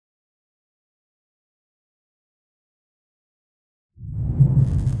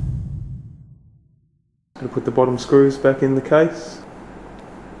Going to put the bottom screws back in the case.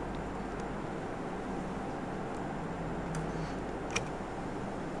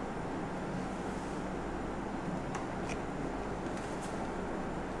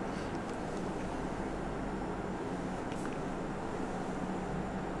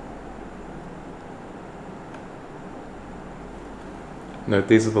 Note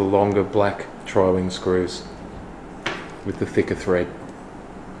these are the longer black tri-wing screws with the thicker thread.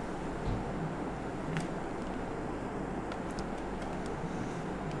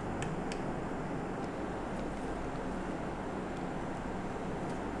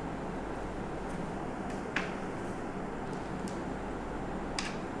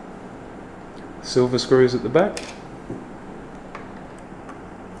 Silver screws at the back.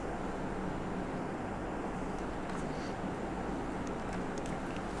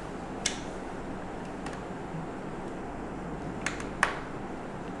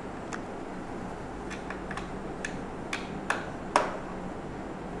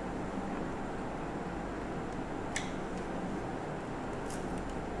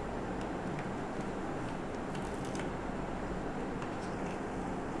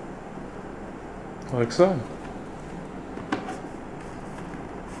 Like so.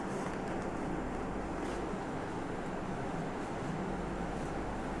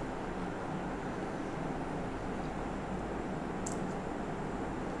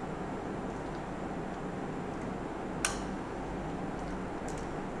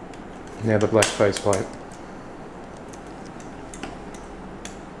 Now the black faceplate.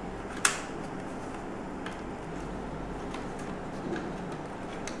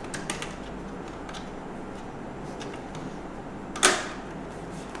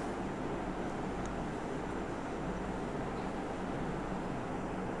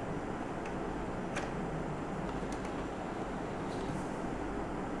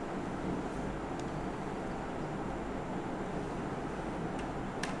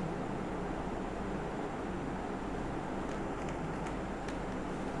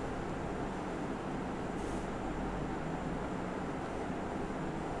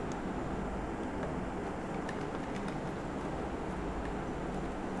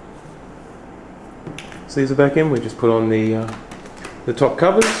 So these are back in. We just put on the top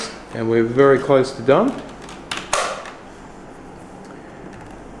covers, and we're very close to done.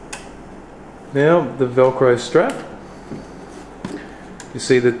 Now the Velcro strap. You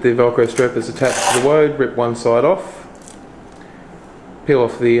see that the Velcro strap is attached to the Wode. Rip one side off, peel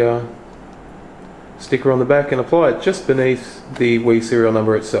off the sticker on the back and apply it just beneath the Wii serial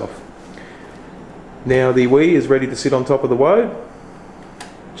number itself. Now the Wii is ready to sit on top of the Wode.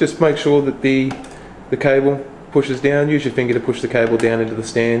 Just make sure that the cable pushes down. Use your finger to push the cable down into the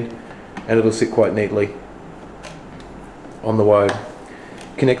stand, and it'll sit quite neatly on the Wode.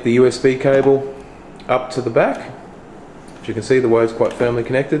 Connect the USB cable up to the back. As you can see, the Wode's quite firmly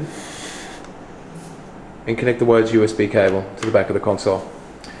connected, and connect the Wode's USB cable to the back of the console.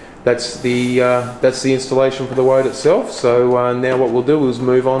 That's the installation for the Wode itself. So now what we'll do is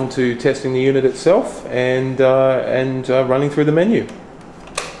move on to testing the unit itself and running through the menu.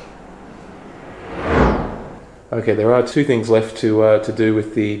 Okay, there are two things left to do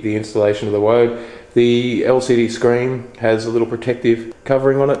with the installation of the Wode. The LCD screen has a little protective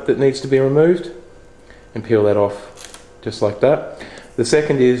covering on it that needs to be removed, and peel that off just like that. The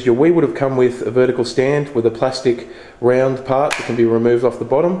second is your Wii would have come with a vertical stand with a plastic round part that can be removed off the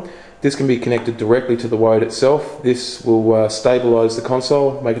bottom. This can be connected directly to the Wode itself. This will stabilise the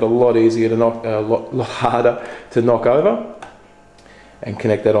console, make it a lot easier to knock, a lot harder to knock over, and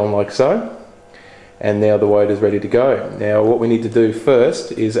connect that on like so. And now the Wode is ready to go. Now what we need to do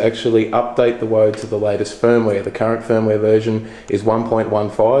first is actually update the Wode to the latest firmware. The current firmware version is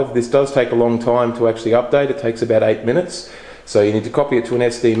 1.15. This does take a long time to actually update. It takes about 8 minutes. So you need to copy it to an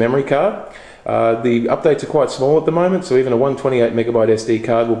SD memory card. The updates are quite small at the moment, so even a 128 megabyte SD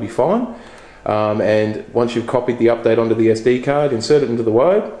card will be fine. And once you've copied the update onto the SD card, insert it into the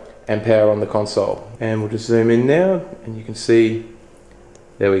Wode and power on the console. And we'll just zoom in now, and you can see,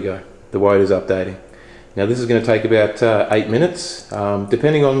 there we go, the Wode is updating. Now this is going to take about 8 minutes.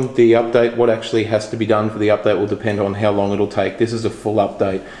 Depending on the update, what actually has to be done for the update will depend on how long it'll take. This is a full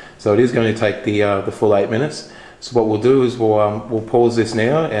update, so it is going to take the full 8 minutes. So what we'll do is we'll pause this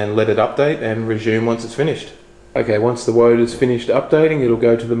now and let it update and resume once it's finished. Okay, once the Wode is finished updating, it'll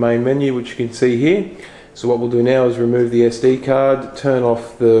go to the main menu, which you can see here. So what we'll do now is remove the SD card, turn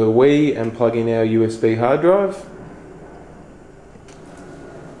off the Wii and plug in our USB hard drive.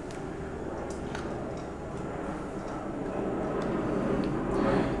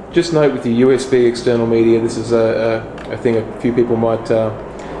 Just note with the USB external media, this is a thing a few people might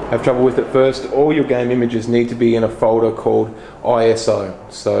have trouble with it first, all your game images need to be in a folder called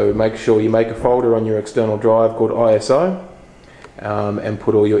ISO. So make sure you make a folder on your external drive called ISO and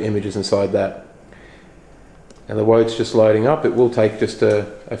put all your images inside that. Now the Wode's just loading up. It will take just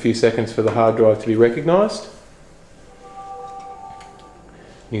a few seconds for the hard drive to be recognised.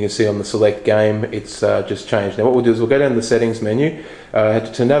 You can see on the select game it's just changed. Now what we'll do is we'll go down to the settings menu.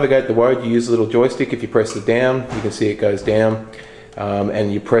 To navigate the Wode, you use a little joystick. If you press the down, you can see it goes down,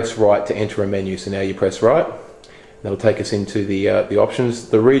 and you press right to enter a menu. So now you press right. That'll take us into the options.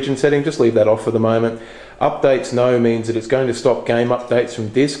 The region setting, just leave that off for the moment. Updates no means that it's going to stop game updates from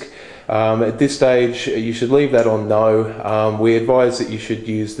disk. At this stage you should leave that on no. We advise that you should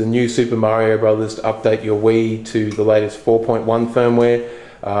use the new Super Mario Brothers to update your Wii to the latest 4.1 firmware.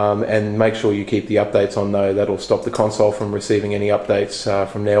 And make sure you keep the updates on no. That'll stop the console from receiving any updates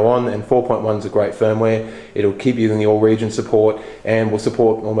from now on. And 4.1 is a great firmware. It'll keep you in the all region support and will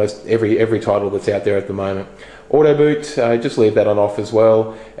support almost every title that's out there at the moment. Auto boot, just leave that on off as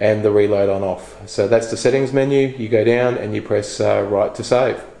well, and the reload on off. So that's the settings menu. You go down and you press right to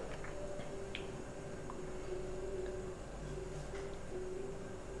save.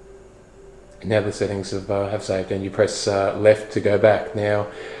 Now the settings have saved, and you press left to go back. Now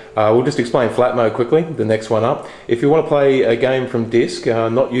we'll just explain flat mode quickly, the next one up. If you want to play a game from disk,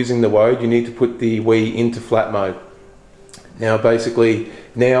 not using the Wode, you need to put the Wii into flat mode. Now basically,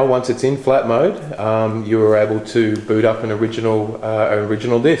 once it's in flat mode, you are able to boot up an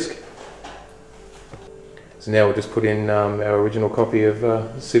original disk. So now we'll just put in our original copy of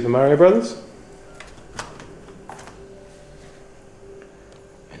Super Mario Brothers.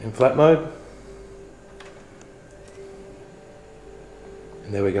 And in flat mode.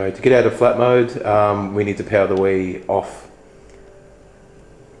 And there we go. To get out of flat mode, we need to power the Wii off.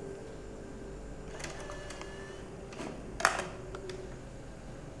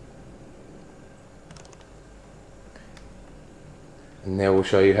 And now we'll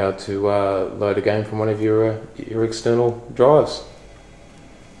show you how to load a game from one of your external drives.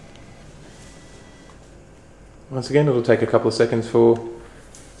 Once again, it'll take a couple of seconds for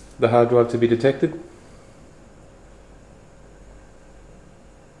the hard drive to be detected.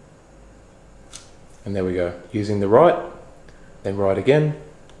 And there we go, using the right, then right again,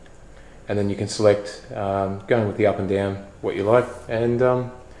 and then you can select, going with the up and down, what you like, and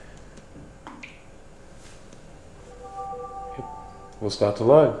we'll start to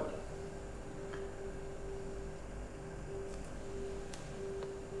load.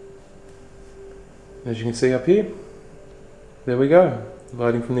 As you can see up here, there we go,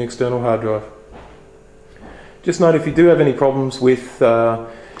 loading from the external hard drive. Just note, if you do have any problems with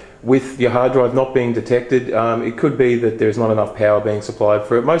your hard drive not being detected, it could be that there's not enough power being supplied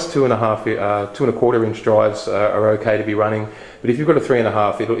for it. Most 2.25 inch drives are okay to be running, but if you've got a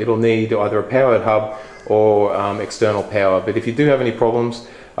 3.5, it'll need either a powered hub or external power. But if you do have any problems,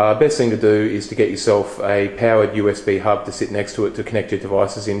 best thing to do is to get yourself a powered USB hub to sit next to it to connect your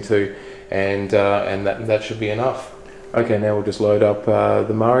devices into, and that should be enough. Okay, now we'll just load up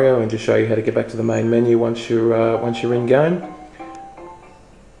the Mario and just show you how to get back to the main menu once you're in game.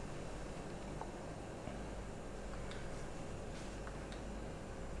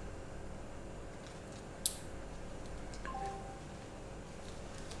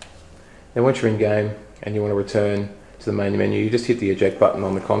 Now once you're in game and you want to return to the main menu, you just hit the eject button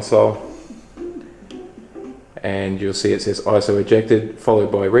on the console and you'll see it says ISO ejected followed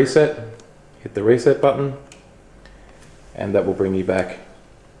by reset. Hit the reset button and that will bring you back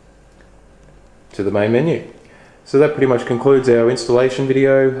to the main menu. So that pretty much concludes our installation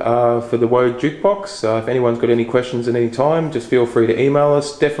video for the Wode Jukebox. If anyone's got any questions at any time, just feel free to email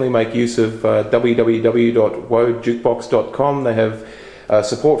us. Definitely make use of www.wodejukebox.com. They have a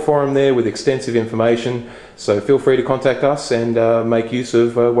support forum there with extensive information, so feel free to contact us and make use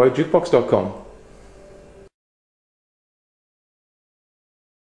of wodejukebox.com.